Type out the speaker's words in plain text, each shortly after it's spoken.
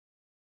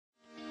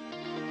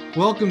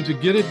Welcome to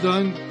Get It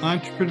Done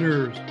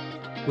Entrepreneurs,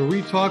 where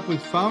we talk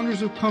with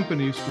founders of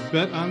companies who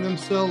bet on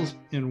themselves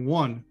and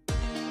won.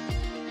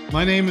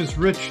 My name is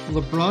Rich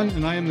LeBrun,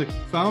 and I am the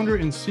founder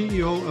and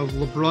CEO of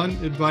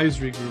LeBrun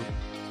Advisory Group.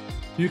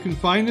 You can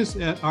find us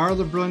at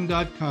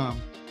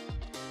rlebrun.com.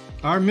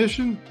 Our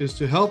mission is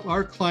to help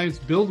our clients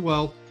build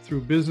wealth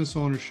through business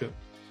ownership.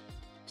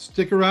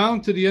 Stick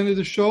around to the end of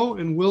the show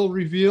and we'll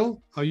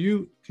reveal how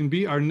you can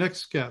be our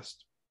next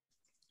guest.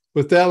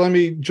 With that, let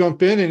me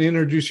jump in and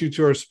introduce you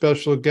to our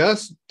special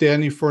guest,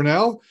 Danny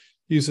Fournel.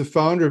 He's the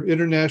founder of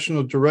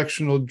International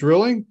Directional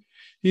Drilling.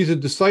 He's a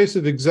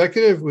decisive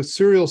executive with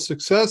serial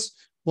success,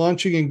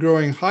 launching and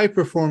growing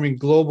high-performing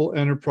global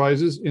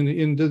enterprises in the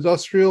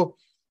industrial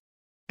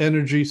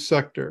energy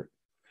sector.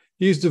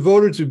 He's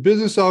devoted to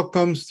business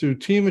outcomes through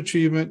team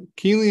achievement,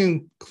 keenly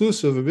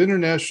inclusive of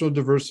international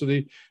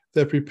diversity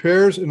that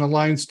prepares and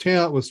aligns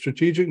talent with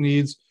strategic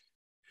needs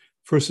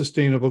for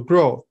sustainable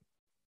growth.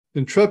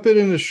 Intrepid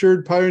and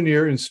assured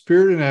pioneer in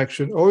spirit and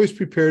action, always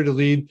prepared to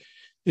lead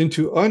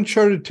into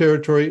uncharted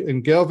territory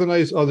and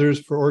galvanize others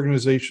for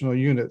organizational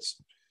units.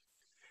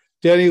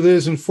 Danny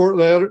lives in Fort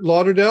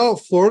Lauderdale,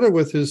 Florida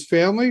with his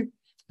family.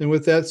 And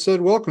with that said,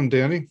 welcome,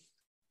 Danny.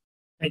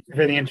 Thank you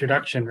for the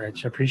introduction,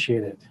 Rich. I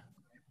appreciate it.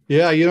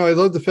 Yeah, I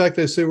love the fact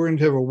that I say we're going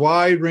to have a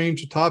wide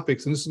range of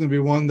topics, and this is going to be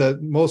one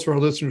that most of our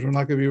listeners are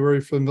not going to be very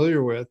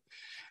familiar with,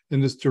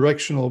 in this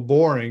directional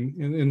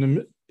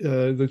boring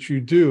that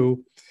you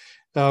do.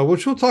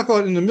 Which we'll talk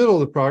about in the middle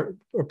of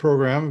the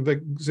program,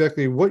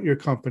 exactly what your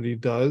company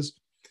does.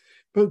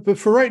 But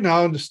for right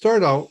now, and to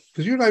start out,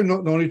 because you and I have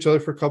known each other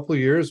for a couple of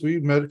years. We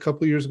met a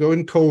couple of years ago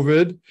in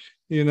COVID,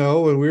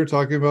 and we were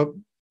talking about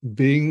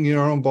being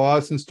our own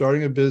boss and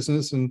starting a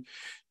business and,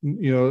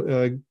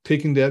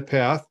 taking that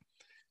path.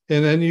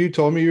 And then you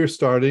told me you're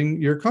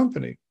starting your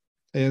company.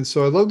 And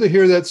so I'd love to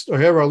hear that, or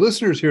have our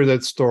listeners hear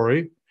that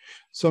story,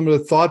 some of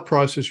the thought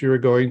process you were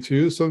going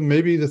to, some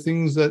maybe the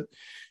things that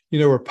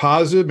were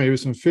positive, maybe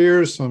some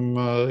fears, some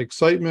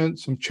excitement,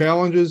 some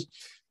challenges.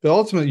 But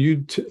ultimately,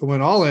 you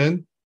went all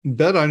in,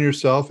 bet on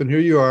yourself, and here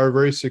you are,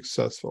 very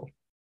successful.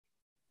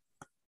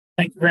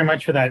 Thank you very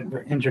much for that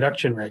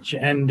introduction, Rich.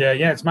 And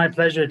it's my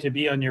pleasure to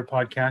be on your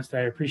podcast.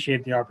 I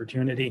appreciate the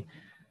opportunity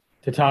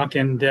to talk,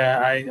 and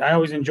I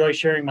always enjoy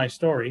sharing my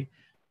story.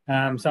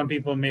 Some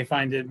people may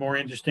find it more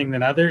interesting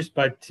than others,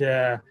 but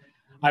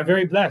I'm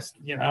very blessed.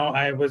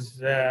 I was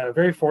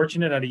very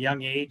fortunate at a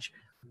young age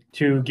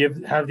to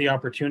have the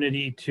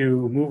opportunity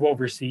to move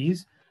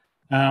overseas.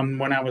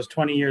 When I was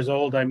 20 years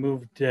old, I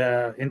moved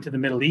into the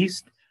Middle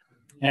East.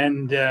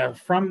 And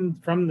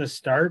from the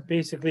start,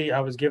 basically, I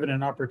was given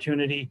an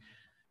opportunity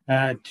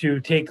to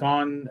take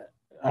on,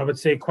 I would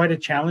say, quite a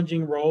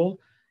challenging role,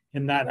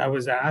 in that I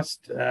was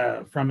asked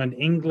from an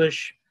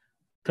English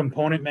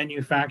component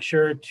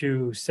manufacturer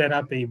to set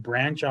up a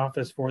branch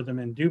office for them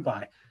in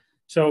Dubai.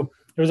 So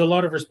there was a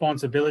lot of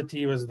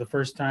responsibility. It was the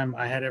first time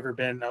I had ever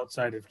been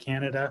outside of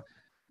Canada.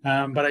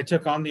 But I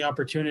took on the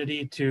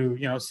opportunity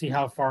to, see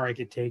how far I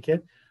could take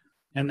it.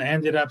 And I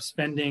ended up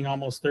spending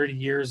almost 30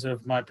 years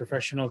of my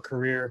professional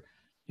career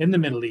in the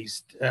Middle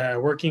East,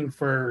 working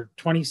for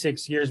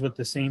 26 years with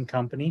the same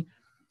company,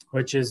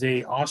 which is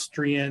an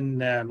Austrian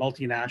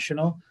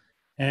multinational.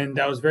 And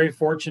I was very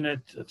fortunate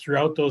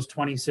throughout those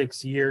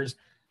 26 years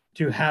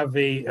to have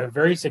a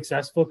very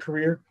successful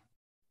career.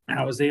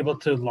 I was able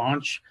to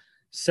launch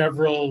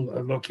several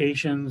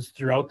locations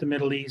throughout the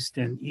Middle East,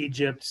 in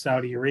Egypt,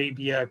 Saudi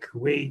Arabia,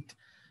 Kuwait,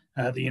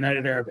 the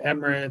United Arab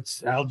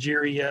Emirates,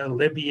 Algeria,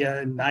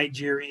 Libya,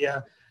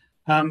 Nigeria.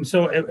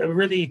 So it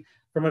really,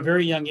 from a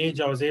very young age,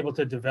 I was able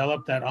to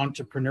develop that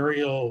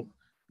entrepreneurial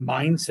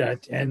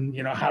mindset and,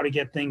 how to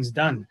get things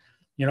done.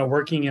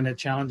 Working in a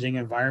challenging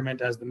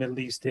environment as the Middle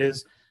East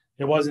is,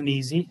 it wasn't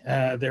easy.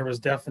 There was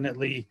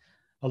definitely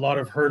a lot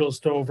of hurdles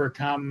to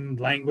overcome,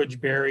 language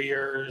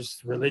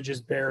barriers,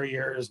 religious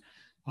barriers.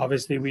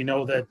 Obviously, we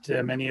know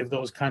that many of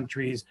those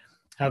countries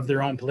have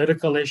their own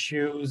political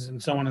issues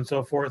and so on and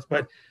so forth.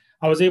 But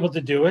I was able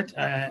to do it,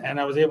 and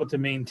I was able to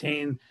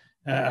maintain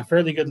a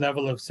fairly good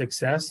level of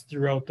success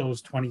throughout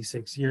those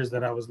 26 years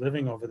that I was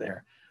living over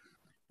there.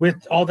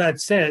 With all that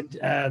said,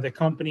 the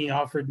company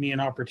offered me an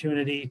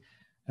opportunity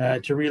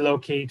to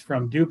relocate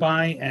from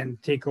Dubai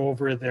and take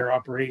over their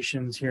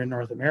operations here in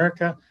North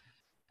America,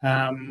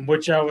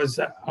 which I was,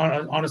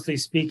 honestly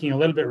speaking, a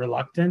little bit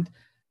reluctant.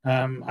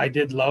 I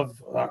did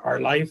love our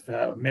life,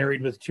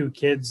 married with 2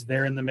 kids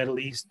there in the Middle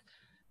East.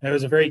 It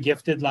was a very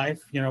gifted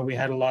life. We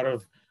had a lot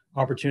of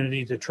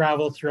opportunity to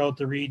travel throughout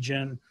the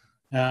region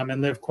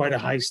and live quite a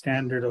high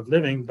standard of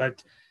living.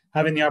 But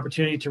having the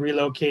opportunity to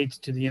relocate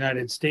to the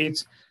United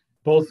States,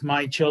 both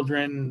my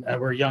children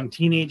were young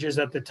teenagers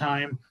at the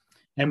time,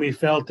 and we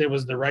felt it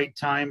was the right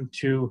time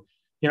to,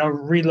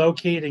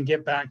 relocate and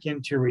get back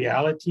into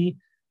reality,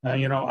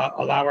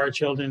 allow our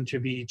children to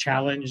be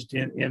challenged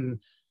in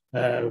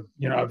a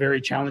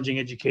very challenging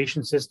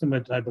education system,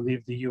 that I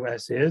believe the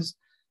U.S. is,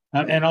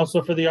 and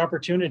also for the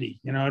opportunity,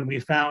 and we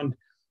found,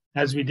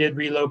 as we did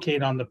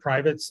relocate on the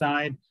private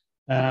side,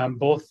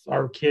 both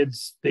our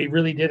kids, they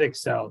really did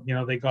excel.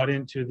 They got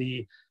into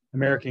the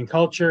American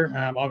culture.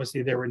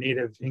 Obviously, they were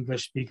native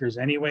English speakers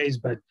anyways,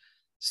 but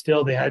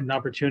still they had an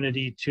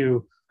opportunity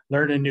to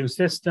learn a new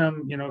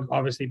system,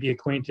 obviously be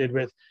acquainted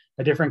with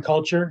a different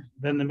culture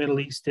than the Middle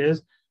East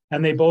is.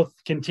 And they both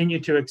continue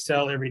to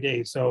excel every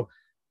day. So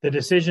the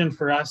decision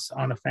for us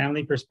on a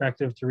family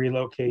perspective to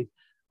relocate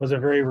was a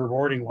very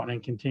rewarding one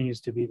and continues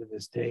to be to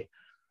this day.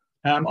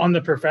 On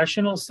the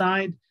professional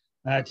side,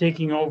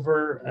 taking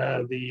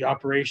over the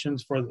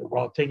operations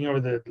taking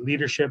over the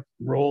leadership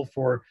role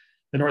for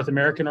the North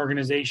American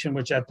organization,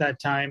 which at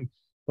that time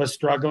was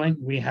struggling.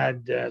 We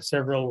had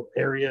several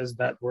areas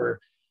that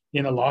were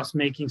in a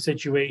loss-making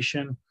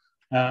situation.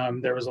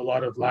 There was a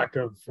lot of lack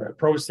of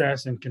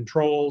process and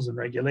controls and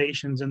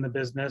regulations in the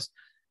business.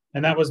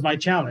 And that was my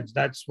challenge.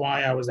 That's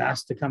why I was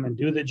asked to come and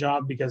do the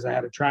job, because I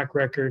had a track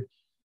record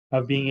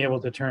of being able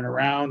to turn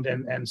around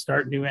and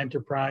start new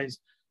enterprise.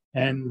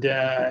 And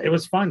it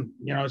was fun.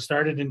 It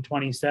started in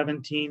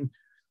 2017,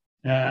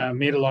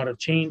 made a lot of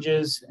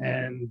changes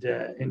and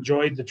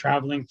enjoyed the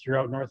traveling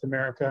throughout North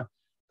America,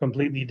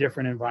 completely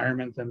different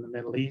environment than the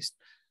Middle East.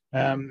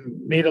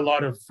 Made a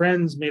lot of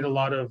friends, made a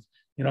lot of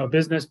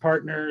business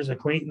partners,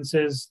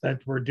 acquaintances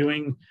that were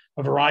doing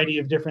a variety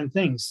of different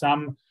things.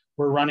 Some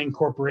were running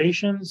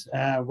corporations,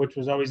 which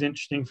was always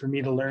interesting for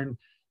me to learn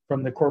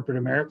from the corporate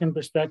American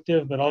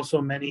perspective, but also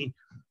many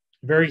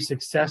very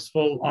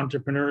successful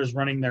entrepreneurs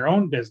running their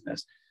own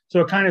business.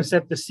 So it kind of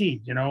set the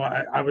seed.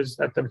 I was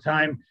at the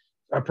time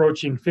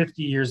approaching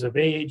 50 years of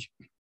age,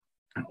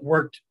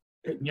 worked,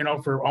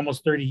 for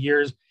almost 30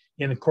 years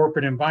in a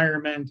corporate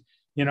environment,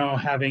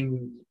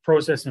 having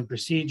process and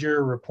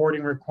procedure,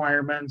 reporting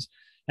requirements,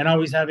 and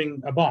always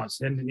having a boss.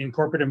 And in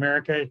corporate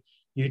America,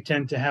 you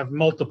tend to have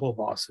multiple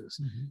bosses.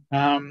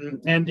 Mm-hmm.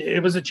 And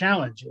it was a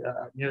challenge.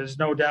 There's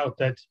no doubt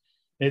that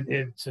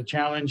it's a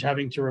challenge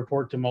having to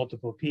report to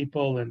multiple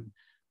people and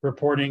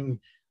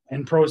reporting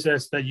and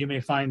process that you may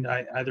find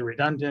either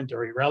redundant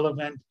or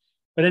irrelevant.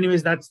 But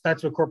anyways, that's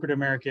what corporate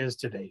America is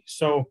today.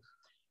 So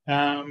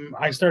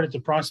I started to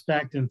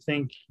prospect and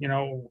think,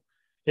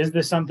 is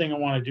this something I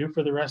want to do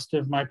for the rest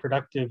of my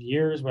productive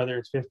years, whether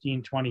it's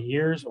 15, 20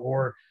 years,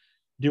 or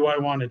do I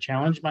want to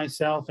challenge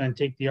myself and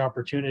take the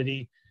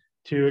opportunity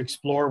to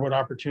explore what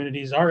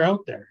opportunities are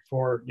out there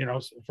for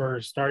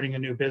starting a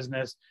new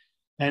business?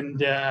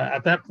 And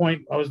at that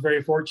point, I was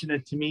very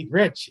fortunate to meet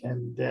Rich,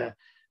 and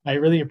I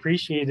really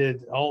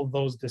appreciated all of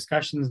those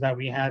discussions that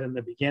we had in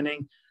the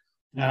beginning.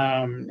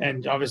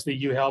 And obviously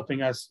you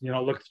helping us,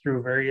 look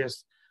through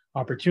various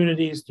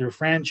opportunities through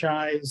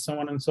franchise, so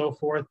on and so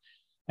forth.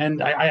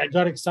 And I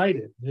got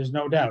excited. There's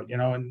no doubt,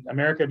 and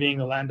America being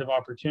the land of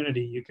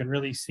opportunity, you can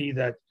really see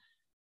that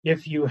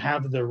if you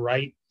have the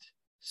right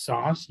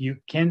sauce, you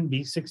can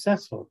be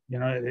successful.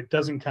 It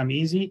doesn't come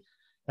easy.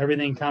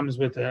 Everything comes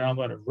with an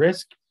element of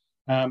risk.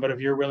 But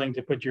if you're willing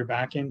to put your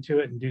back into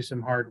it and do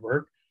some hard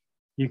work,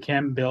 you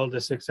can build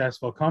a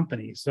successful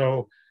company.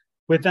 So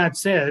with that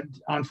said,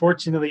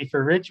 unfortunately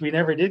for Rich, we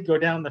never did go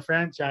down the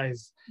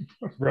franchise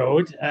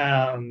road.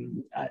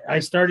 I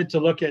started to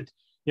look at,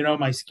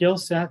 my skill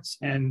sets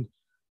and,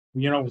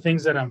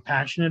 things that I'm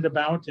passionate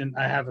about. And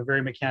I have a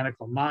very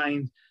mechanical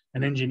mind,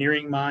 an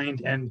engineering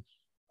mind, and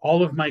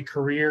all of my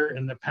career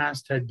in the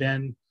past had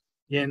been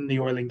in the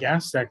oil and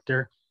gas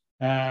sector,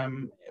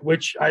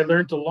 which I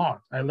learned a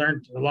lot. I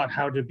learned a lot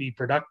how to be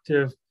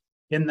productive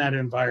in that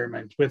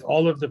environment with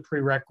all of the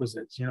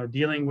prerequisites,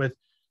 dealing with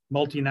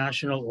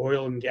multinational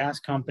oil and gas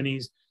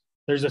companies.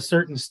 There's a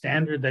certain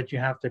standard that you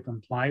have to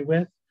comply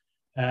with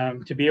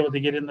to be able to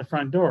get in the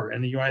front door,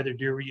 and you either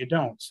do or you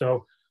don't.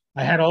 So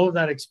I had all of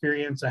that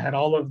experience. I had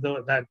all of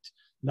that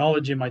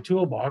knowledge in my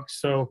toolbox.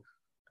 So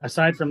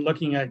aside from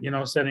looking at,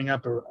 setting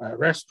up a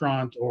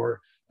restaurant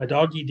or a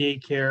doggy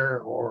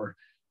daycare or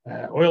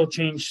oil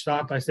change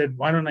shop, I said,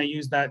 why don't I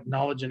use that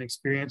knowledge and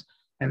experience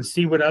and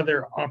see what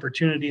other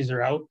opportunities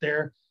are out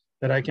there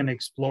that I can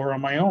explore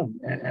on my own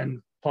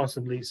and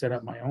possibly set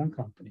up my own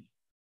company.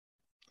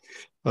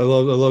 I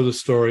love the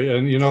story.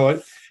 And you know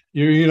what?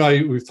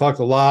 We've talked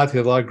a lot,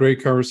 had a lot of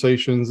great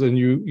conversations, and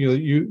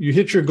you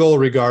hit your goal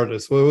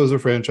regardless, whether it was a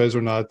franchise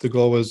or not. The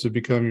goal was to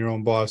become your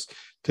own boss,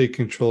 take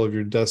control of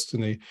your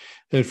destiny.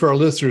 And for our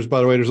listeners,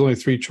 by the way, there's only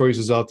 3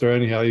 choices out there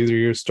anyhow. Either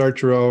you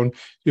start your own,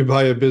 you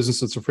buy a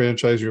business that's a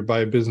franchise, or you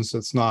buy a business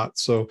that's not.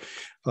 So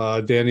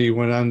Danny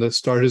went on to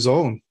start his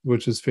own,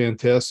 which is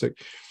fantastic.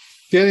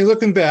 Danny,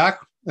 looking back,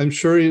 I'm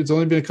sure it's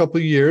only been a couple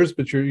of years,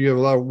 but you have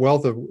a lot of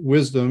wealth of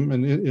wisdom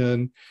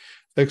and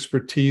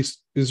expertise.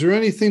 Is there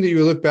anything that you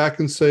would look back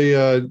and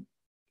say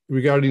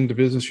regarding the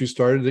business you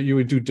started that you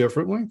would do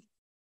differently?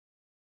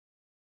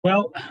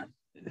 Well,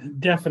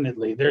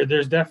 definitely.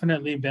 There's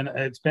definitely been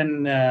there's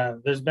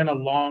been a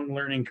long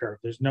learning curve.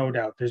 There's no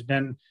doubt. There's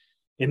been,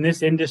 in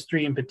this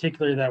industry in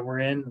particular that we're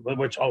in,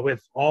 which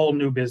with all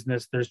new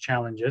business, there's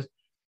challenges,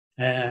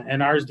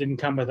 and ours didn't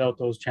come without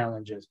those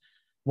challenges.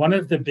 One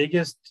of the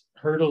biggest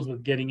hurdles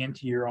with getting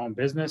into your own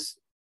business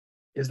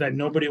is that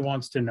nobody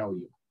wants to know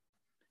you.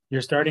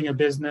 You're starting a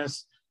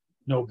business.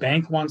 No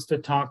bank wants to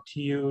talk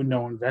to you.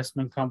 No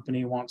investment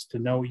company wants to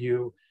know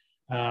you.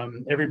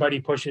 Everybody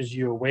pushes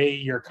you away.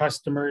 Your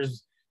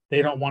customers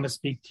They don't want to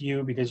speak to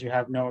you because you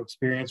have no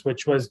experience,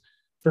 which was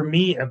for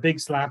me a big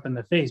slap in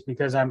the face,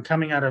 because I'm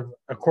coming out of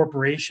a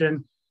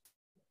corporation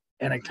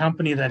and a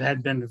company that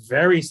had been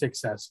very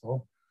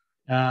successful.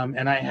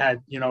 And I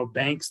had,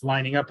 banks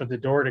lining up at the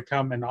door to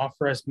come and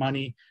offer us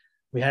money.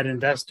 We had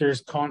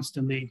investors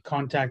constantly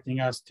contacting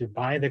us to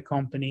buy the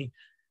company.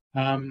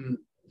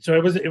 So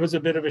it was a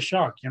bit of a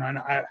shock, and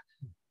I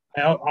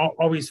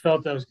always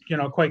felt I was,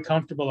 quite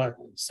comfortable at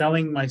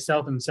selling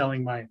myself and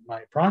selling my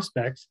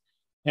prospects.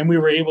 And we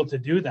were able to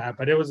do that,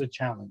 but it was a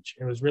challenge.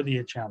 It was really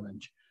a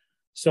challenge.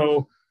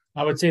 So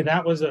I would say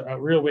that was a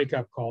real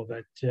wake-up call,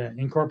 that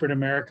in corporate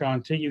America,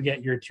 until you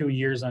get your 2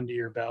 years under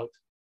your belt,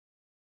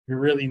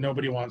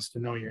 nobody wants to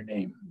know your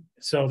name.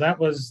 So that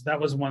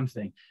was one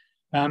thing.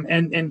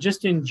 And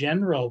just in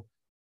general,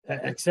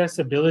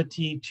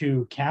 accessibility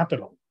to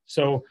capital.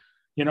 So,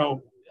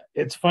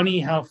 it's funny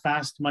how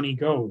fast money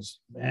goes,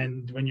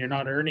 and when you're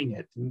not earning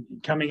it, and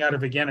coming out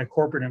of, again, a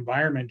corporate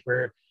environment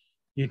where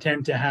you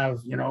tend to have,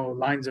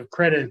 lines of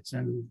credits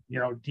and,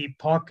 deep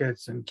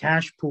pockets and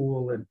cash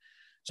pool. And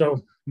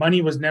so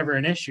money was never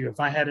an issue. If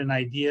I had an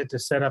idea to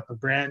set up a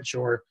branch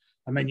or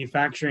a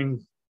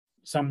manufacturing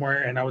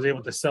somewhere and I was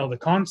able to sell the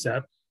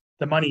concept,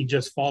 the money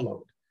just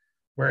followed.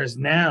 Whereas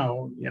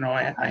now,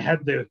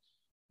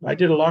 I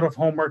did a lot of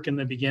homework in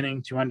the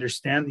beginning to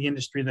understand the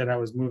industry that I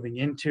was moving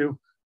into,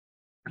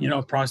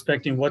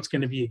 prospecting, what's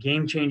going to be a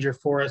game changer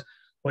for us,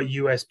 what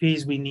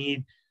USPs we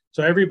need.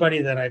 So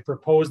everybody that I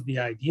proposed the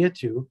idea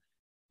to,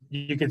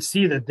 you could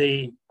see that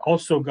they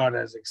also got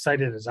as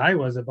excited as I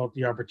was about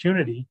the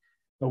opportunity.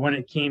 But when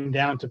it came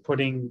down to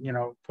putting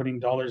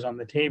dollars on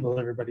the table,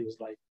 everybody was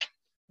like,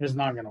 this is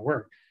not going to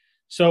work.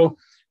 So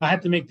I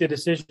had to make the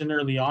decision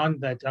early on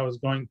that I was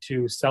going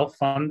to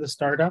self-fund the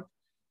startup,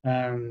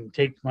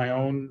 take my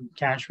own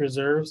cash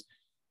reserves.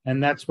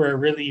 And that's where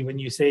really, when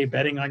you say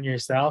betting on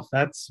yourself,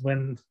 that's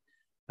when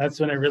it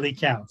really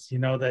counts,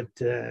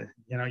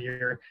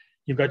 that,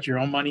 you've got your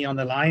own money on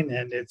the line,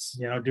 and it's,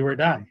 do or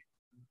die.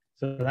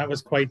 So that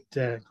was quite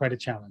a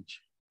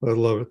challenge. I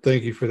love it.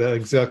 Thank you for that.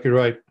 Exactly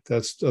right.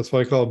 That's what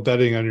I call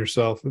betting on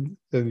yourself, and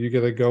you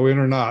got to go in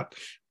or not.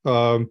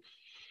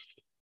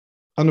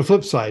 On the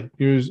flip side,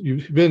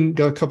 you've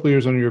got a couple of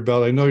years under your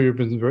belt. I know you've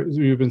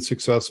been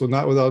successful,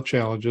 not without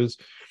challenges.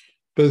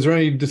 But is there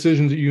any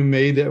decisions that you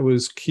made that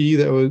was key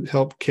that would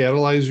help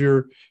catalyze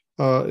your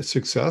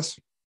success?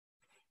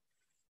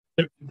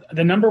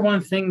 The number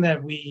one thing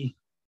that we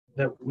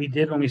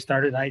did when we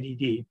started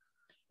IDD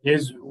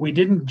is we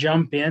didn't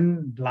jump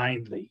in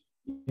blindly.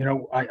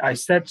 I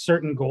set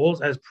certain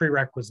goals as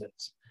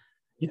prerequisites.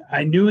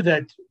 I knew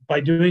that by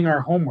doing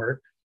our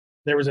homework,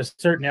 there was a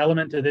certain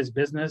element to this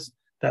business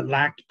that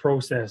lacked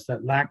process,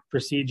 that lacked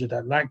procedure,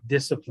 that lacked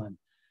discipline.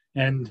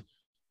 And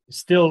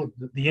still,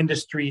 the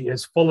industry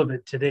is full of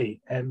it today.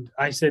 And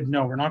I said,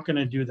 no, we're not going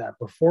to do that.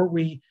 Before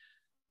we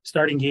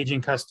start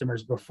engaging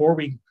customers, before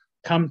we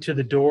come to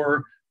the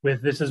door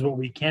with this is what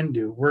we can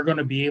do, we're going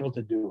to be able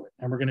to do it,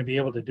 and we're going to be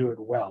able to do it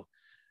well.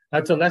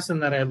 That's a lesson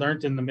that I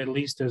learned in the Middle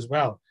East as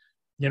well.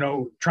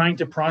 Trying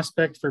to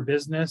prospect for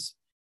business,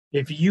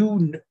 if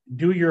you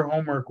do your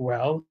homework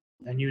well,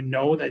 and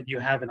that you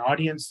have an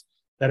audience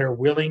that are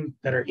willing,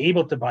 that are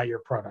able to buy your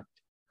product,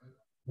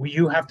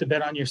 you have to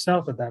bet on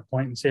yourself at that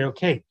point and say,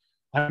 okay,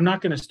 I'm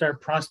not going to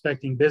start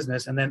prospecting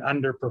business and then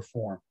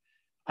underperform.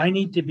 I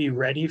need to be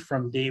ready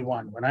from day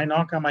one. When I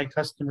knock on my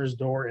customer's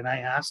door and I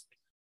ask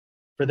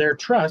for their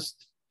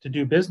trust to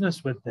do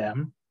business with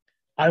them,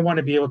 I want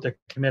to be able to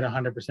commit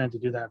 100% to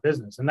do that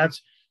business. And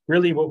that's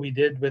really what we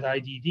did with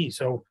IDD.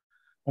 So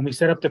when we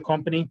set up the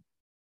company,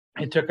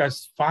 it took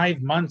us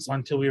 5 months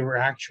until we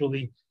were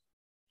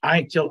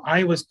till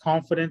I was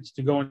confident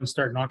to go and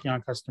start knocking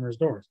on customers'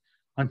 doors,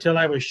 until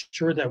I was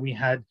sure that we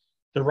had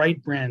the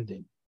right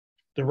branding,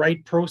 the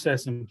right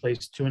process in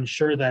place to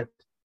ensure that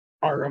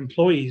our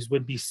employees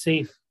would be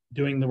safe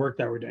doing the work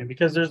that we're doing,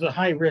 because there's a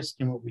high risk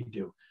in what we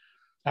do.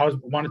 I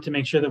wanted to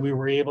make sure that we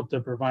were able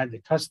to provide the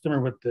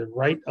customer with the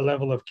right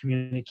level of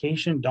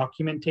communication,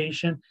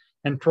 documentation,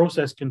 and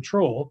process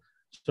control,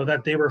 so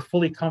that they were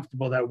fully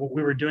comfortable that what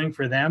we were doing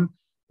for them,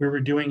 we were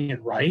doing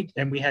it right,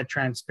 and we had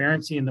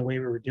transparency in the way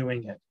we were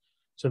doing it,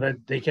 so that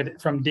they could,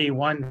 from day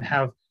one,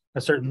 have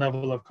a certain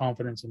level of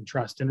confidence and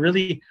trust. And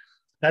really,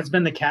 that's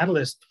been the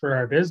catalyst for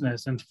our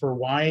business and for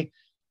why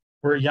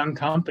we're a young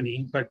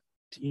company, but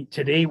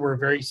today we're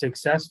very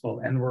successful,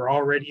 and we're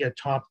already a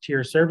top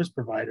tier service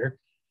provider,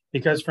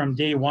 because from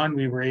day one,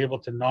 we were able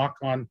to knock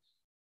on,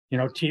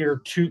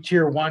 tier 2,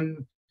 tier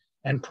 1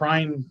 and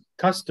prime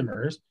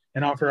customers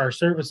and offer our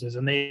services.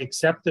 And they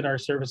accepted our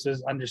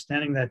services,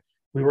 understanding that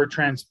we were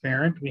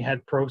transparent, we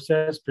had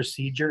process,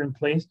 procedure in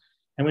place,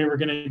 and we were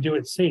going to do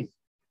it safe.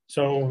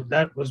 So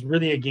that was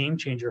really a game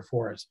changer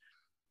for us,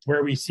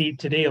 where we see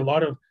today a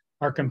lot of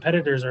our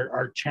competitors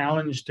are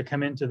challenged to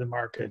come into the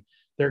market.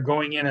 They're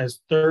going in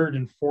as 3rd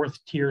and 4th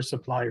tier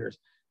suppliers.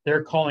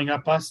 They're calling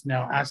up us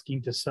now,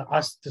 asking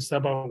us to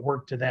sub out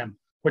work to them,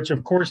 which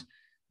of course,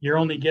 you're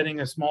only getting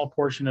a small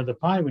portion of the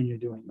pie when you're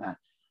doing that.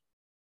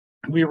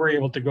 We were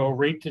able to go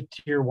right to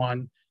tier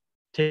 1,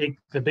 take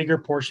the bigger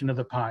portion of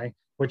the pie,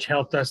 which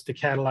helped us to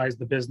catalyze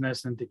the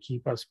business and to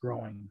keep us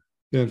growing.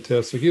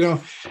 Fantastic.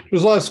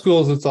 There's a lot of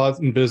schools of thought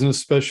in business,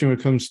 especially when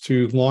it comes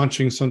to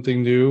launching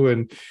something new,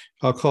 and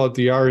I'll call it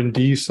the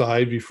R&D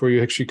side before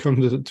you actually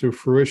come to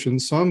fruition.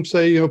 Some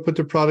say, put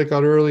the product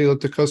out early, let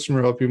the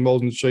customer help you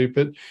mold and shape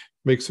it,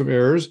 make some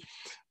errors.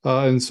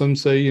 And some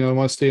say,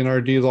 want to stay in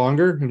R&D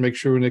longer and make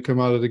sure when they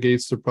come out of the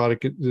gates,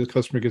 the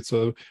customer gets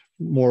a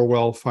more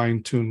well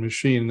fine-tuned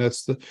machine.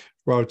 That's the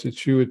route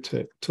that you would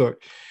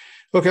took.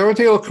 Okay, I want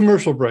to take a little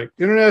commercial break.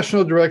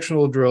 International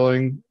Directional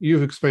Drilling,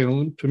 you've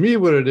explained to me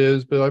what it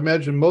is, but I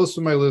imagine most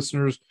of my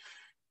listeners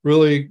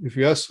really, if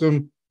you ask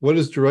them, what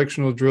is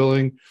directional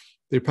drilling?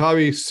 They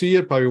probably see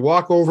it, probably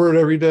walk over it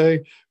every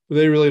day, but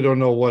they really don't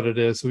know what it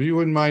is. So if you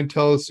wouldn't mind,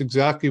 tell us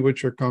exactly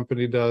what your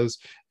company does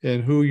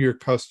and who your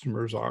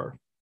customers are.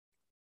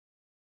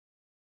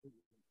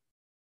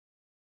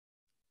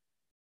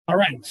 All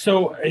right.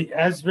 So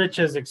as Rich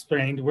has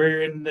explained,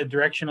 we're in the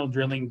directional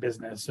drilling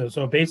business.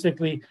 So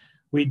basically,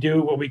 we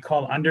do what we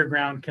call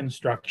underground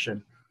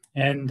construction.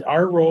 And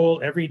our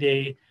role every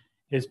day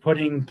is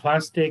putting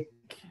plastic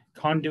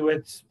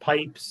conduits,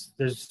 pipes.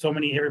 There's so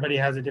many, everybody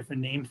has a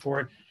different name for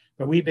it,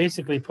 but we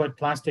basically put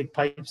plastic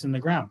pipes in the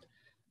ground.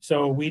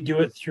 So we do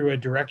it through a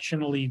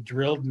directionally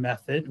drilled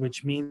method,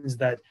 which means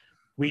that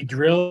we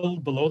drill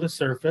below the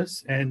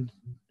surface and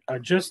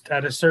just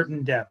at a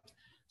certain depth.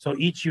 So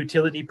each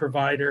utility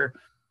provider,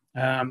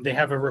 they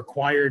have a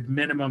required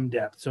minimum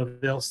depth. So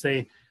they'll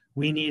say,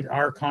 we need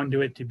our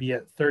conduit to be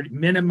at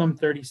minimum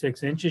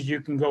 36 inches.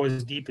 You can go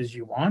as deep as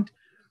you want,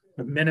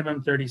 but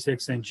minimum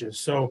 36 inches.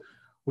 So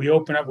we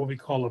open up what we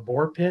call a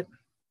bore pit.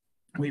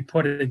 We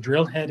put a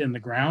drill head in the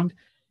ground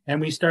and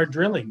we start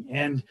drilling.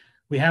 And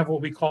we have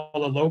what we call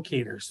a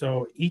locator.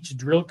 So each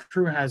drill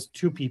crew has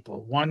two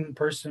people, one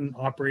person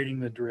operating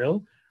the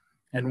drill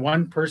and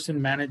one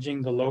person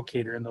managing the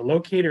locator. And the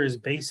locator is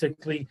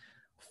basically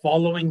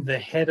following the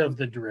head of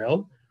the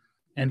drill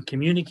and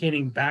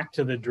communicating back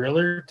to the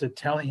driller to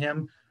tell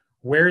him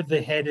where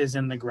the head is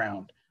in the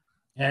ground.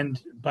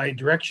 And by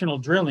directional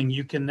drilling,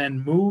 you can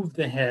then move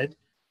the head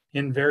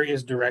in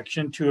various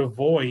directions to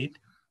avoid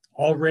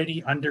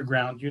already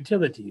underground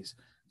utilities.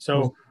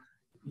 So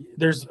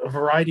there's a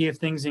variety of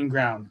things in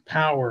ground: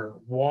 power,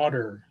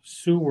 water,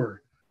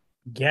 sewer,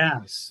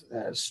 gas,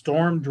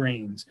 storm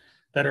drains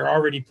that are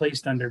already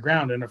placed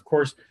underground. And of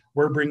course,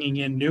 we're bringing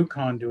in new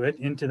conduit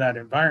into that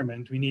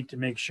environment. We need to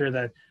make sure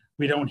that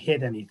we don't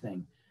hit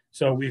anything.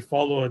 So we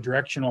follow a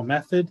directional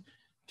method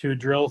to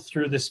drill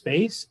through the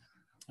space.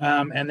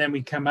 And then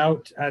we come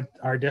out at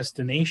our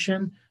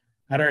destination.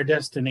 At our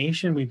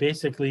destination, we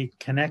basically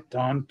connect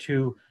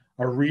onto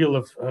a reel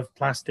of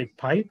plastic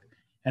pipe.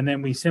 And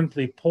then we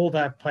simply pull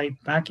that pipe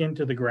back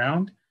into the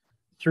ground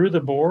through the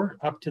bore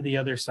up to the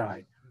other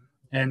side.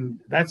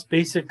 And that's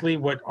basically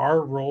what our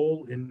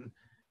role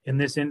in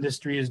this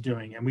industry is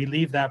doing. And we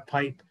leave that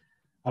pipe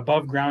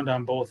above ground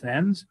on both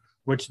ends,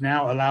 which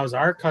now allows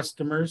our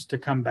customers to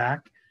come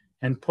back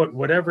and put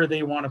whatever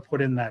they want to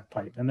put in that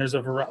pipe. And there's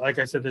like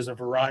I said, there's a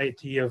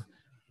variety of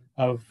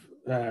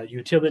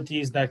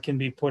utilities that can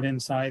be put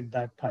inside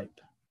that pipe.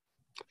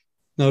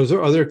 Now,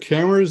 are there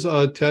cameras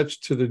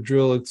attached to the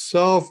drill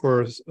itself,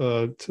 or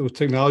to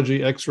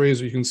technology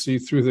X-rays you can see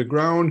through the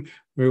ground?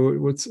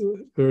 Or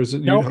is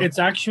it? No, it's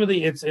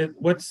actually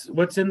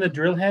what's in the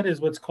drill head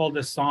is what's called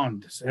a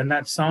sonde, and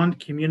that sonde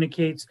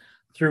communicates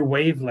through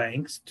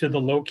wavelengths to the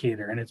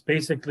locator, and it's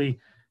basically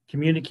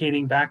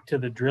communicating back to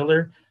the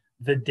driller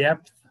the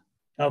depth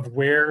of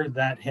where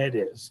that head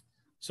is.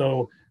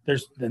 So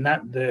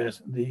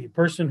the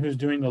person who's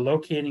doing the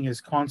locating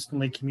is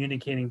constantly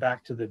communicating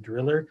back to the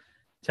driller,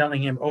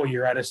 telling him, oh,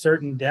 you're at a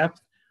certain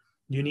depth,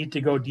 you need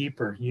to go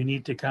deeper, you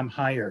need to come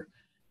higher.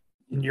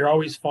 And you're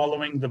always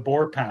following the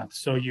bore path.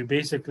 So you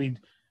basically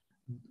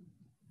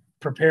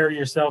prepare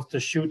yourself to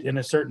shoot in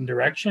a certain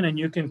direction, and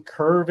you can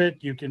curve it,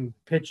 you can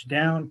pitch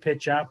down,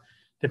 pitch up,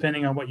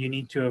 depending on what you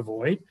need to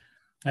avoid.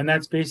 And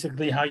that's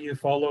basically how you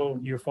follow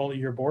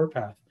your bore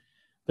path.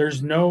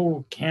 There's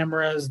no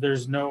cameras,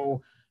 there's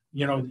no,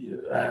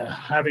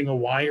 having a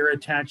wire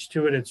attached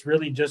to it. It's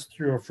really just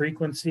through a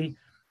frequency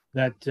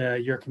that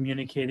you're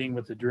communicating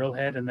with the drill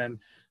head. And then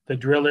the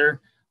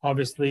driller,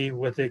 obviously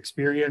with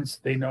experience,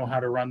 they know how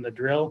to run the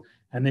drill,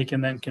 and they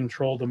can then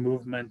control the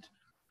movement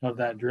of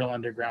that drill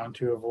underground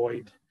to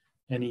avoid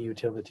any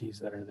utilities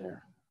that are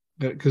there.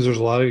 Because there's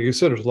a lot of, like you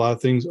said, there's a lot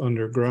of things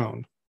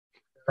underground.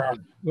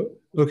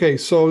 Okay,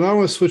 so now I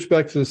want to switch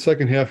back to the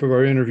second half of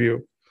our interview.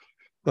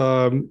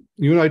 You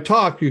and I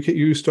talked,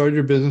 you started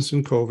your business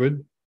in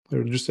COVID,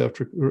 or just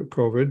after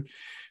COVID.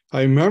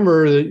 I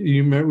remember that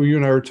you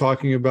and I were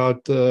talking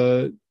about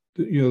the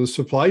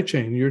supply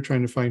chain. You were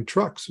trying to find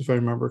trucks, if I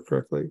remember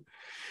correctly.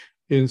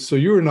 And so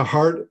you were in the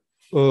heart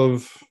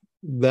of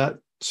that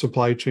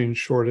supply chain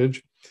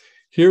shortage.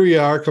 Here we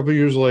are a couple of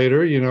years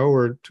later,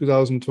 we're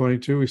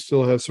 2022. We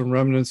still have some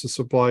remnants of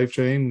supply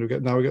chain. We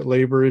got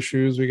labor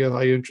issues. We got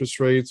high interest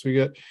rates. We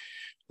got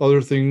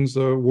other things,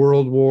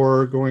 world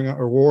war going on,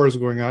 or wars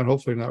going on,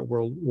 hopefully not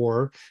world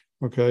war.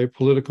 Okay.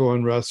 Political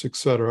unrest,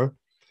 etc.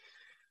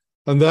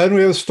 And then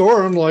we have a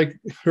storm like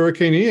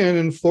Hurricane Ian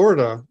in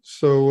Florida.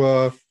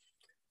 So I'm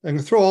going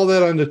to throw all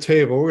that on the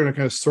table. We're going to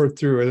kind of sort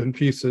through it in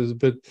pieces.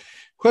 But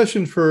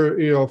question for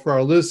for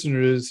our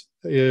listeners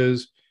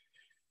is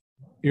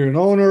you're an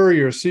owner,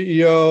 you're a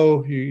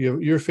CEO,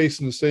 you're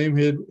facing the same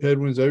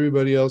headwinds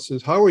everybody else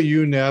is. How are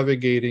you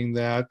navigating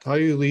that? How are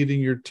you leading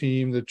your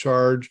team, the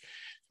charge?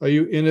 Are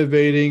you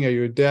innovating? Are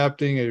you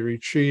adapting? Are you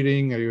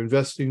retreating? Are you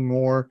investing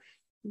more?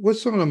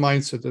 What's some of the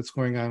mindset that's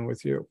going on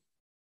with you?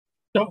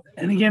 So,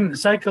 and again,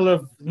 cycle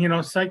of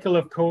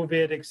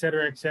COVID, et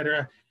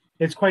cetera,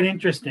 it's quite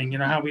interesting,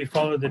 how we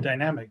follow the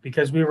dynamic,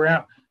 because we were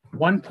at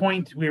one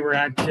point,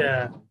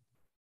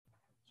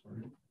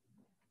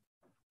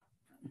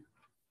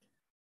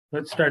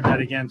 let's start that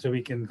again so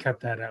we can cut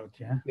that out.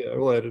 Yeah. Yeah,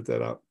 we'll edit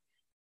that out.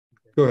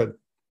 Go ahead.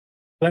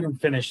 Let him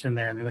finish in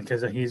there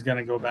because he's going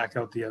to go back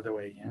out the other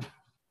way. Yeah.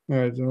 All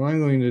right. So what I'm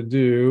going to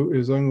do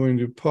is I'm going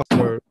to pause.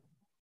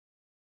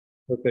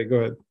 Okay, go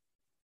ahead.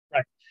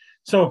 Right.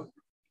 So,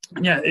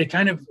 yeah, it's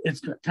kind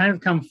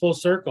of come full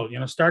circle.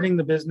 Starting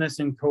the business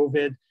in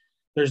COVID,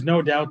 there's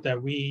no doubt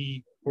that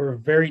we were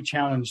very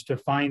challenged to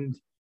find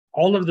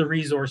all of the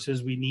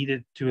resources we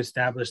needed to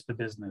establish the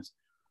business.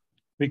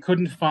 We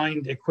couldn't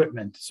find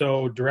equipment.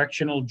 So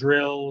directional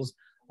drills,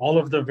 all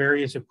of the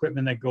various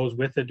equipment that goes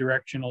with a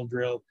directional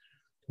drill.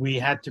 We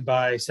had to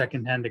buy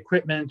secondhand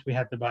equipment. We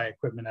had to buy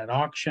equipment at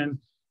auction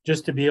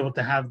just to be able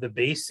to have the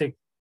basic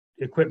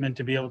equipment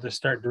to be able to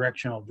start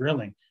directional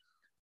drilling.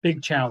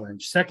 Big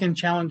challenge. Second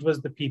challenge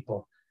was the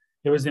people.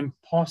 It was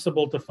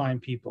impossible to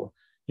find people.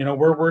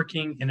 We're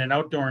working in an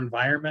outdoor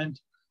environment.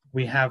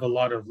 We have a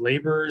lot of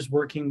laborers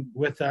working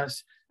with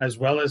us as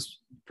well as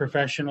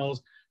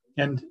professionals.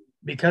 And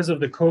because of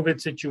the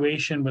COVID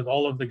situation with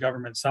all of the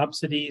government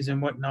subsidies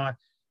and whatnot,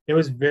 it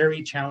was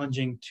very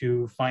challenging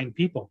to find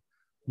people.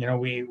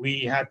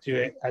 We had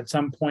to, at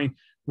some point,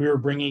 we were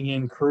bringing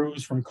in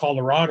crews from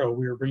Colorado.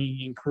 We were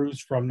bringing in crews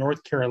from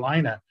North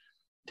Carolina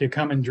to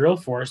come and drill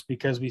for us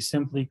because we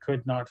simply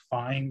could not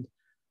find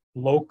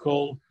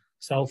local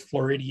South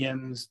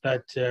Floridians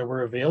that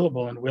were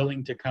available and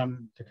willing to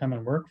come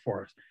and work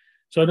for us.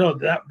 So no,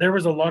 there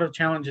was a lot of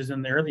challenges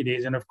in the early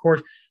days. And of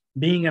course,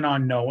 being an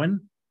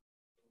unknown,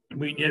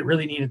 we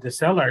really needed to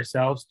sell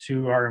ourselves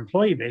to our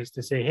employee base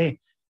to say, hey,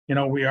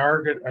 we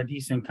are a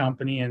decent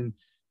company and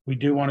we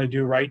do want to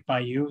do right by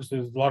you. So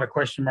there's a lot of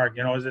question mark,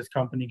 is this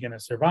company going to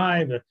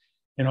survive?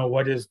 How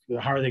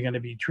are they going to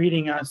be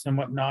treating us and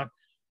whatnot?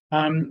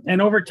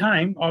 And over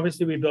time,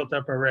 obviously, we built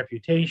up our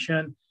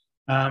reputation.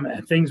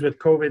 Things with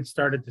COVID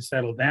started to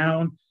settle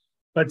down.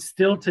 But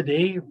still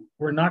today,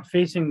 we're not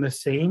facing the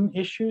same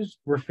issues.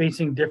 We're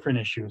facing different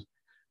issues.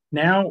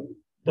 Now,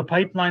 the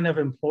pipeline of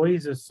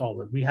employees is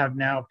solid. We have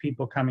now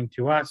people coming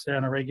to us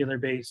on a regular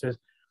basis.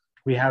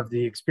 We have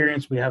the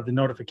experience. We have the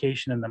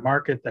notification in the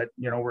market that,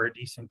 we're a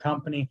decent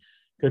company,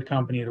 good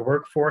company to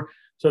work for.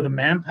 So the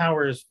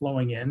manpower is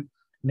flowing in.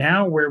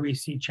 Now where we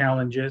see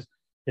challenges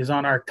is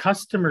on our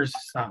customers'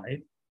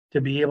 side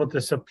to be able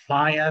to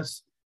supply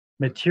us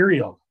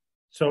material.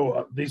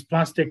 So these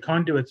plastic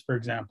conduits, for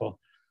example,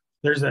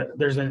 there's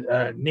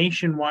a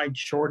nationwide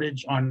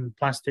shortage on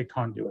plastic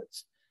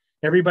conduits.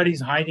 Everybody's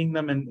hiding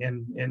them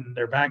in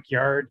their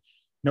backyard.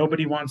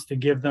 Nobody wants to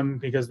give them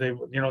because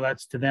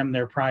that's to them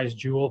their prized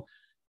jewel.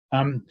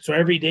 So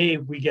every day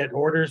we get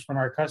orders from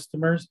our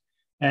customers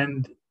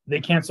and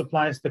they can't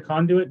supply us the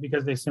conduit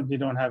because they simply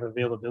don't have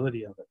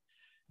availability of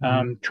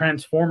it.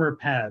 Transformer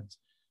pads,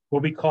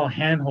 what we call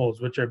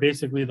handholds, which are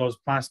basically those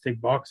plastic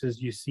boxes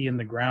you see in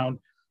the ground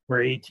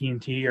where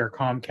AT&T or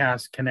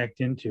Comcast connect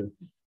into.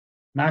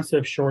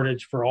 Massive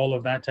shortage for all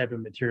of that type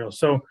of material.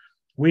 So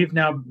we've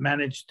now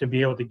managed to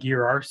be able to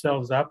gear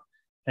ourselves up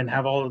and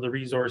have all of the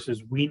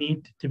resources we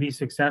need to be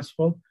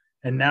successful.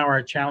 And now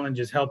our challenge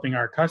is helping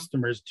our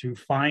customers to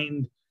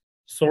find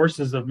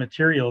sources of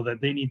material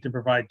that they need to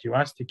provide to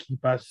us to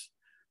keep us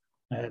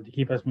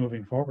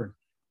moving forward.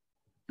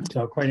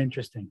 So quite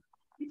interesting.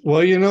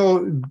 Well,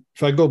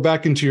 if I go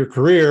back into your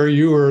career,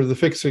 you were the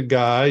fix-it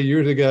guy.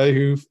 You're the guy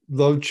who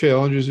loved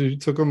challenges. You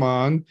took them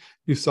on.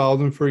 You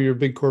solved them for your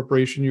big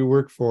corporation you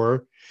work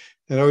for.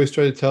 And I always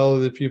try to tell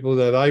the people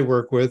that I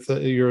work with,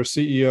 you're a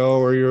CEO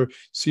or you're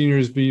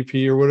seniors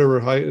VP or whatever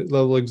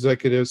high-level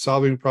executive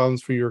solving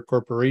problems for your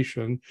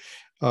corporation.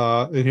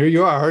 And here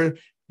you are.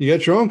 You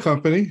got your own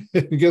company.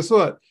 And guess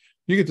what?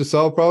 You get to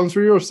solve problems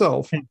for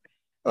yourself.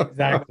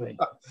 Exactly.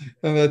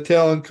 And that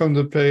talent comes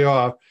to pay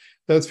off.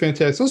 That's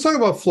fantastic. So let's talk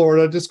about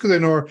Florida, just because I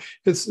know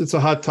it's a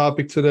hot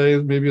topic today.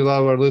 Maybe a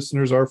lot of our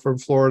listeners are from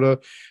Florida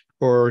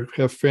or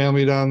have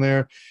family down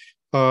there.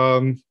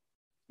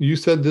 You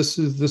said this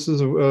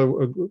is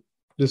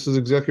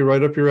exactly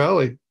right up your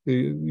alley.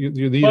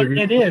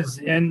 It is,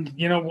 and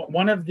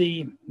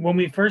when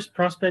we first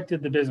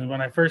prospected the business,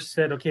 when I first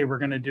said, okay, we're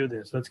going to do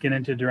this, let's get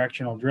into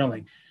directional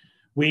drilling,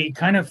 we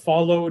kind of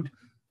followed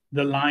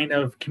the line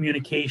of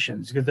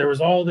communications because there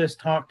was all this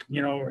talk,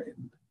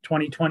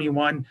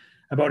 2021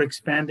 about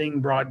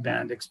expanding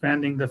broadband,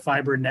 expanding the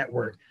fiber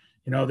network.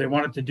 They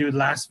wanted to do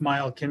last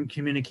mile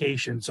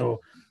communication.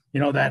 So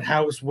that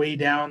house way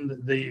down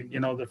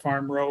the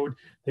farm road.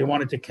 They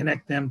wanted to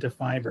connect them to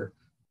fiber.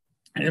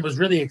 And it was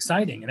really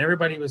exciting. And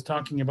everybody was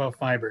talking about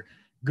fiber.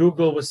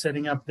 Google was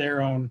setting up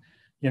their own,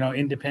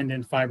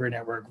 independent fiber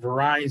network.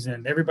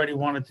 Verizon, everybody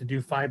wanted to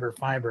do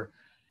fiber.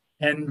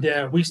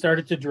 And we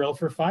started to drill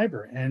for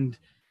fiber. And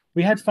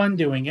we had fun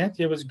doing it.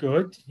 It was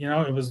good.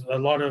 It was a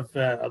lot of,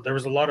 there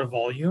was a lot of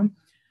volume,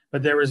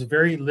 but there was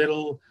very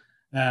little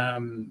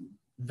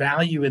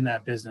value in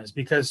that business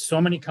because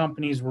so many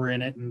companies were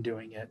in it and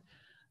doing it.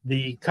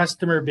 The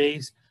customer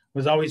base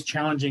was always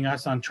challenging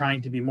us on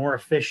trying to be more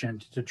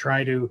efficient, to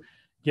try to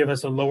give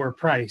us a lower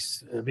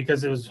price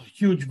because it was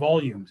huge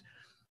volumes.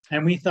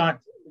 And we thought,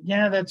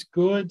 yeah, that's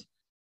good,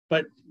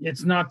 but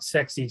it's not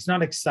sexy. It's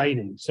not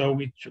exciting. So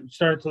we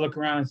started to look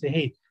around and say,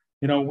 hey,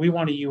 we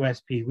want a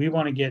USP. We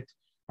want to get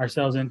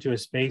ourselves into a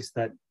space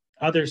that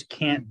others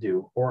can't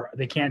do, or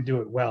they can't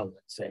do it well,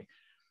 let's say.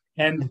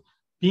 And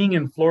being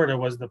in Florida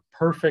was the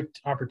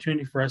perfect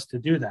opportunity for us to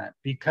do that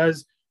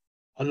because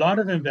a lot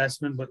of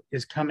investment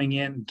is coming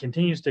in,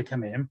 continues to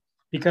come in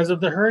because of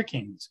the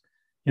hurricanes.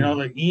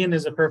 Like Ian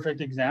is a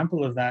perfect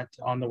example of that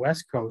on the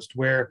West Coast,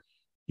 where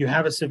you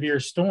have a severe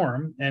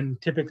storm, and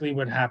typically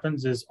what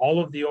happens is all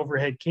of the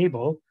overhead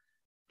cable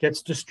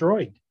gets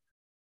destroyed.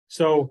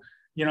 So,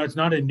 it's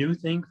not a new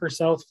thing for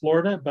South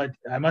Florida, but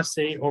I must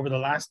say over the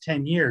last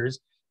 10 years,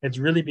 it's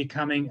really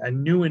becoming a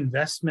new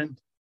investment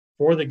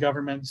for the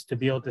governments to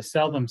be able to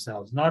sell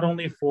themselves, not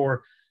only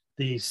for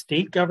the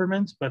state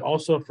governments, but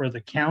also for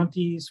the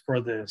counties, for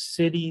the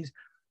cities,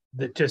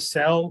 to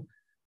sell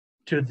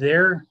to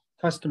their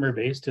customer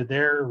base, to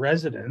their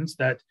residents,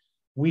 that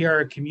we are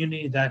a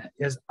community that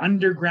has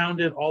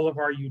undergrounded all of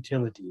our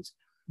utilities.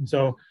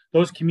 So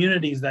those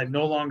communities that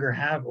no longer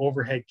have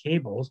overhead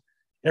cables,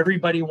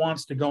 everybody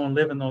wants to go and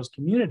live in those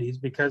communities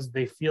because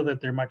they feel that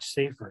they're much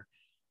safer.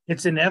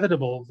 It's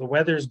inevitable. The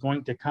weather is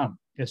going to come.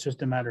 It's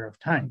just a matter of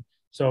time.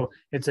 So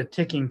it's a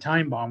ticking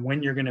time bomb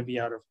when you're going to be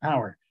out of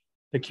power.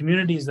 The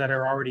communities that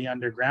are already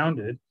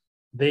undergrounded,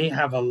 they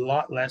have a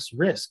lot less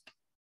risk.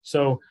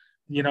 So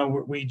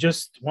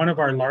one of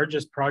our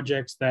largest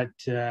projects that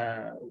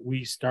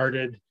we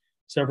started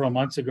several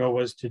months ago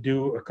was to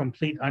do a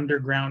complete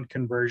underground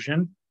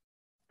conversion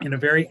in a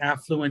very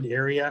affluent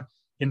area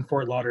in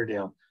Fort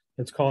Lauderdale.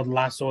 It's called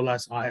Las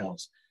Olas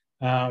Isles.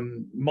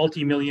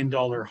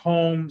 Multi-million-dollar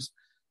homes.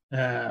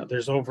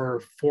 There's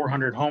over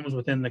 400 homes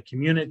within the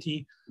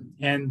community.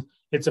 And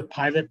it's a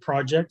pilot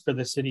project for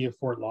the city of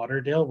Fort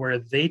Lauderdale, where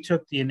they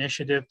took the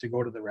initiative to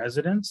go to the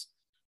residents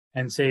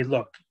and say,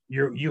 look,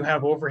 you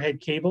have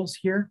overhead cables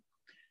here.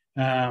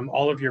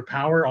 All of your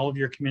power, all of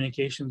your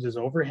communications is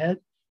overhead.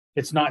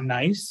 It's not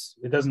nice.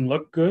 It doesn't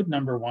look good,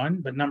 number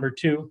one. But number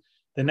two,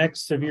 the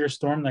next severe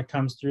storm that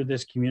comes through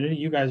this community,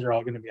 you guys are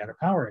all going to be out of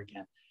power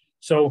again.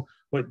 So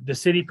what the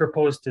city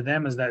proposed to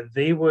them is that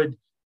they would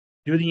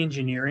do the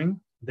engineering,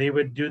 they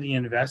would do the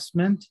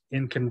investment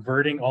in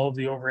converting all of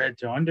the overhead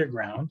to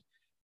underground,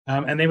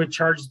 and they would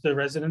charge the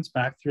residents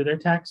back through their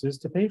taxes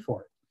to pay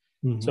for it.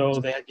 Mm-hmm. So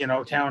they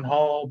had, town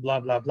hall, blah,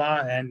 blah, blah.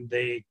 And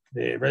the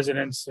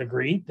residents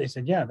agreed. They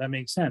said, yeah, that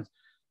makes sense.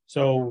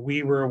 So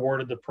we were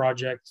awarded the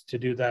project to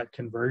do that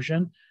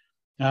conversion.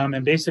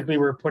 And basically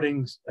we're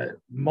putting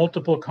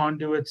multiple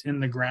conduits in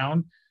the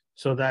ground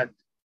so that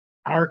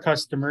our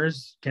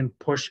customers can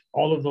push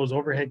all of those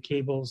overhead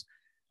cables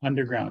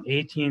underground.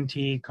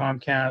 AT&T,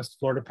 Comcast,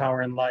 Florida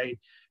Power and Light,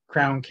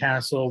 Crown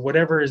Castle,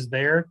 whatever is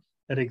there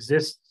that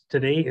exists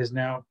today is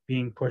now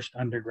being pushed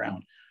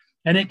underground.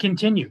 And it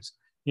continues.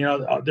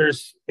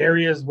 There's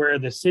areas where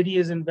the city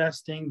is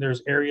investing.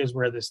 There's areas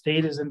where the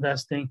state is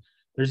investing.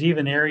 There's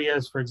even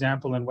areas, for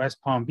example, in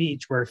West Palm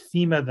Beach, where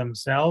FEMA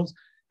themselves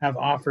have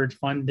offered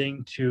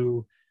funding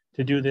to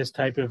do this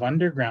type of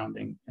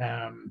undergrounding.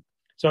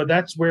 So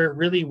that's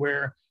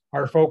where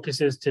our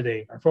focus is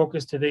today. Our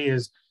focus today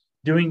is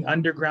doing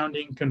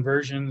undergrounding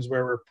conversions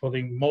where we're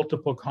putting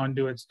multiple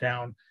conduits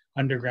down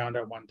underground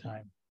at one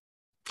time.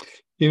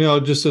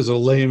 Just as a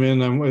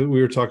layman,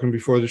 we were talking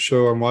before the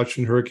show, I'm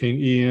watching Hurricane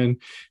Ian,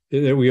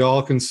 that we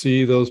all can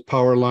see those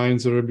power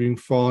lines that are being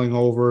falling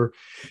over.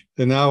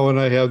 And now when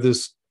I have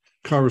this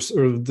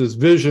this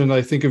vision,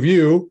 I think of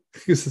you.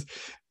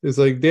 It's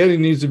like Danny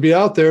needs to be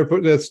out there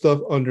putting that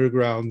stuff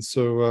underground.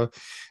 So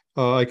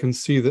I can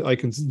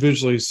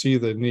visually see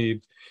the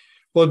need.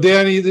 Well,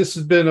 Danny, this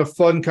has been a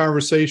fun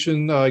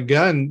conversation.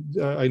 Again,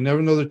 I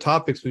never know the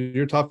topics, but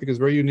your topic is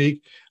very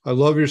unique. I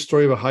love your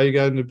story about how you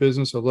got into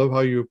business. I love how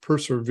you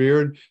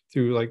persevered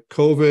through like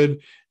COVID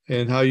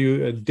and how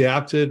you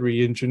adapted,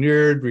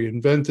 re-engineered,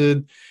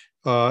 reinvented,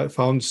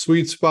 found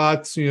sweet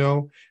spots.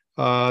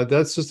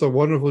 That's just a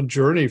wonderful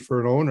journey for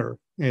an owner.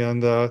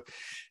 And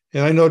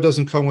I know it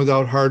doesn't come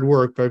without hard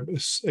work, but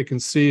I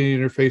can see in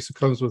your face it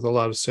comes with a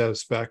lot of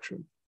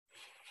satisfaction.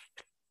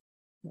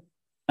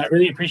 I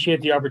really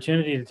appreciate the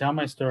opportunity to tell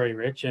my story,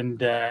 Rich,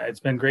 and it's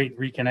been great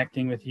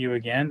reconnecting with you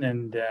again.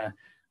 And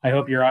I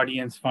hope your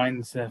audience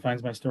finds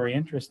my story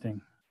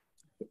interesting.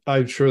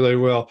 I'm sure they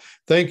will.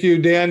 Thank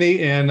you,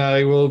 Danny, and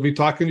I will be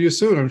talking to you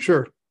soon, I'm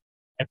sure.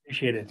 I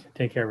appreciate it.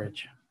 Take care,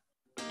 Rich.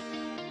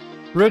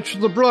 Rich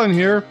LeBrun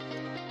here.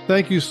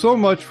 Thank you so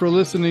much for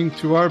listening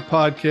to our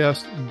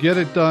podcast, Get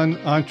It Done,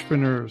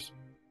 Entrepreneurs.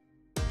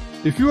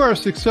 If you are a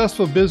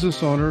successful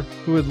business owner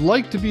who would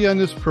like to be on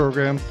this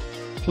program,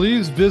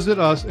 please visit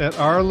us at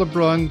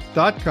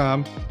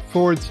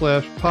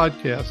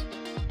rlebrun.com/podcast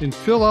and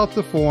fill out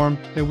the form,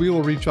 and we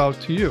will reach out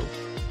to you.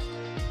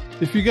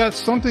 If you got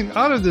something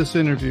out of this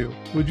interview,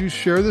 would you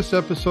share this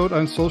episode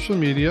on social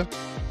media?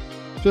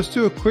 Just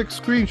do a quick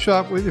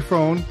screenshot with your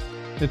phone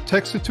and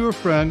text it to a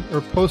friend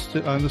or post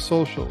it on the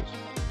socials.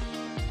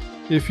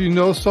 If you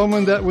know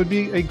someone that would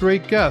be a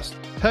great guest,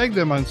 tag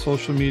them on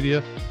social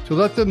media to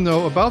let them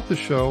know about the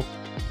show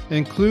and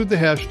include the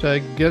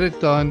hashtag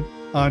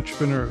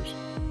GetItDoneEntrepreneurs.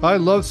 I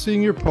love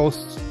seeing your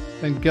posts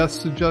and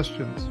guest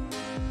suggestions.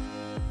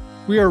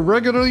 We are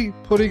regularly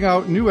putting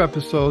out new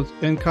episodes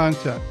and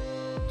content.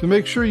 To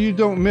make sure you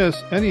don't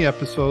miss any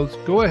episodes,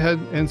 go ahead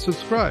and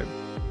subscribe.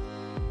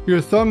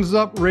 Your thumbs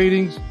up,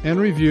 ratings, and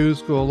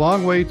reviews go a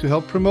long way to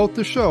help promote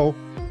the show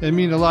and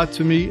mean a lot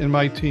to me and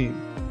my team.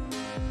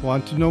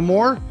 Want to know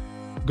more?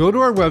 Go to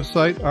our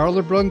website,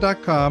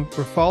 rlebrun.com,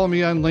 or follow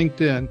me on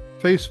LinkedIn,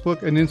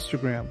 Facebook, and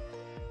Instagram.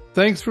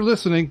 Thanks for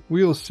listening.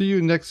 We will see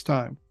you next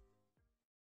time.